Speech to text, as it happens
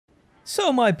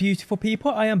So my beautiful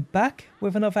people, I am back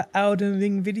with another Elden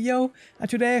Ring video, and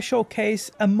today I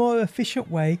showcase a more efficient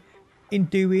way in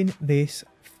doing this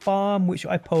farm which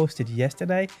I posted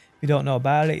yesterday. If you don't know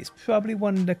about it, it's probably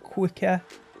one of the quicker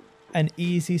and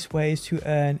easiest ways to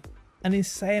earn an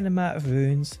insane amount of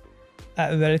runes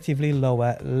at a relatively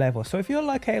lower level. So if you're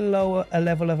like a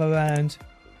level of around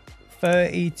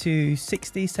 30 to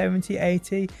 60, 70,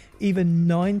 80, even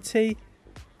 90,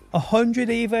 100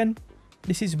 even,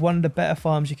 this is one of the better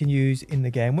farms you can use in the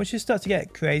game. Once you start to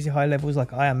get crazy high levels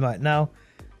like I am right now,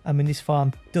 I mean, this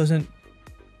farm doesn't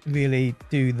really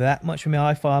do that much for me.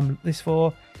 I farmed this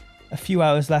for a few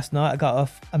hours last night. I got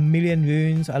off 1,000,000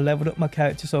 runes. I leveled up my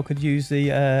character so I could use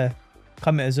the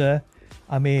Comet Azure.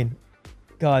 I mean,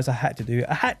 guys, I had to do it.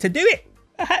 I had to do it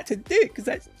because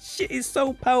that shit is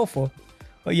so powerful.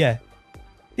 But yeah,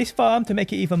 this farm, to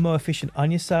make it even more efficient on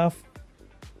yourself,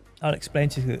 I'll explain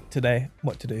to you today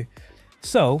what to do.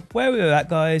 So where we're at,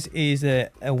 guys, is a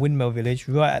windmill village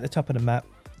right at the top of the map.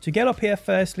 To get up here,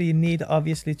 firstly, you need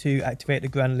obviously to activate the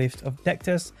grand lift of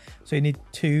Dectus. So you need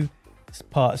 2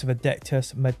 parts of a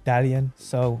Dectus medallion.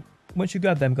 So once you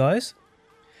grab them, guys,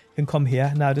 you can come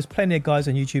here. Now there's plenty of guys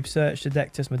on YouTube, search the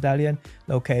Dectus medallion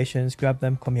locations, grab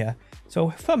them, come here. So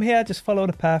from here, just follow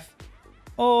the path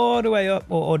all the way up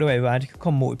or all the way around. You can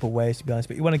come multiple ways, to be honest,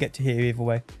 but you want to get to here either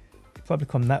way. You can probably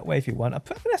come that way if you want. I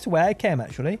think that's the way I came,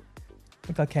 actually. I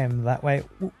think I came that way,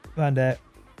 around there,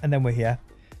 and then we're here.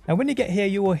 Now when you get here,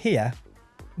 you will hear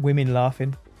women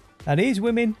laughing. Now these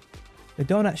women, they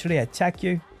don't actually attack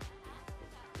you.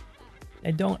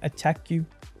 They don't attack you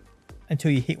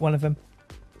until you hit one of them.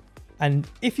 And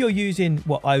if you're using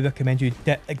what I recommend you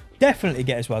definitely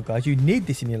get as well, guys, you need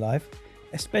this in your life,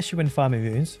 especially when farming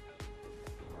runes,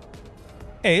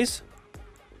 is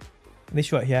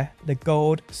this right here, the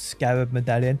gold scarab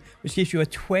medallion, which gives you a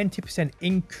 20%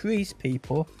 increase,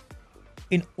 people,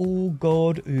 in all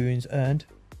gold runes earned.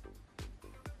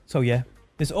 So yeah,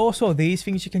 there's also these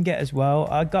things you can get as well.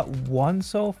 I got one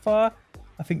so far.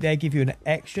 I think they give you an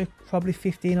extra probably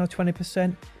 15 or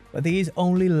 20%, but these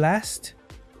only last,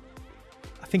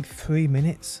 I think, 3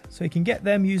 minutes. So you can get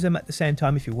them, use them at the same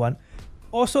time if you want.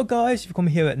 Also, guys, if you come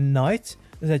here at night,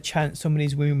 there's a chance some of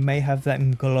these women may have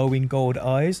them glowing gold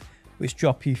eyes, which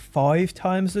drop you 5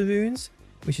 times the runes,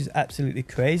 which is absolutely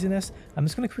craziness. I'm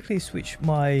just going to quickly switch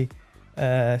my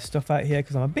stuff out here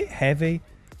because I'm a bit heavy.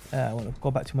 I want to go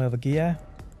back to my other gear.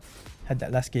 Had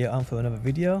that last gear on for another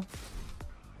video.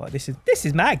 But this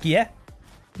is my gear.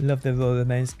 Love the Royal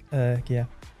Remains gear.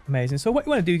 Amazing. So what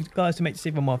you want to do, guys, to make this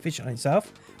even more efficient on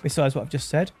yourself, besides what I've just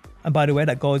said, and by the way,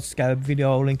 that gold scarab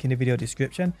video, I'll link in the video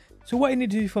description. So what you need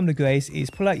to do from the grace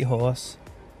is pull out your horse,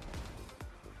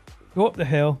 go up the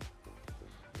hill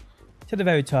to the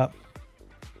very top,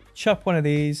 chop one of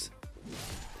these,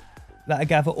 that'll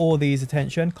gather all these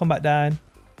attention, come back down,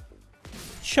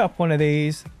 chop one of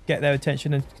these, get their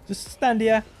attention, and just stand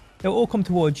here. They'll all come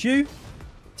towards you.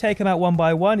 Take them out one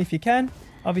by one if you can.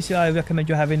 Obviously, I recommend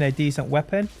you having a decent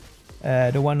weapon.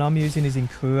 The one I'm using is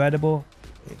incredible.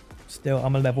 Still,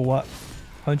 I'm a level, what,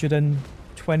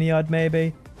 120 odd maybe,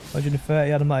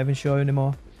 130 odd, I'm not even sure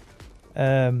anymore.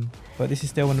 But this is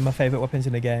still one of my favorite weapons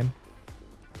in the game.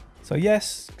 So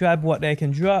yes, grab what they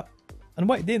can drop. And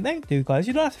what they do, guys,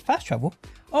 you don't have to fast travel.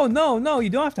 Oh no, you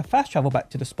don't have to fast travel back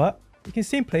to the spot. You can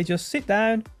simply just sit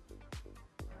down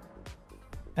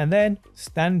and then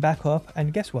stand back up,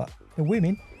 and guess what? The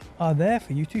women are there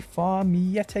for you to farm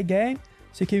yet again.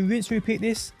 So you can rinse and repeat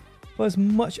this for as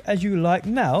much as you like.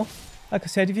 Now, like I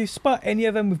said, if you spot any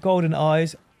of them with golden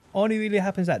eyes, only really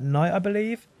happens at night, I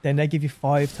believe. Then they give you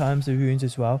 5 times the runes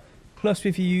as well. Plus,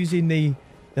 if you're using the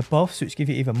buffs, which give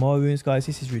you even more runes, guys,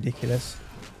 this is ridiculous.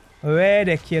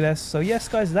 Ridiculous. So yes,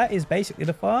 guys, that is basically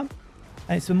the farm.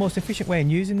 And it's the most efficient way in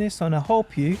using this. And I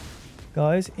hope you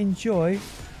guys enjoy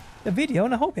the video,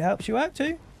 and I hope it helps you out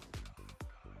too.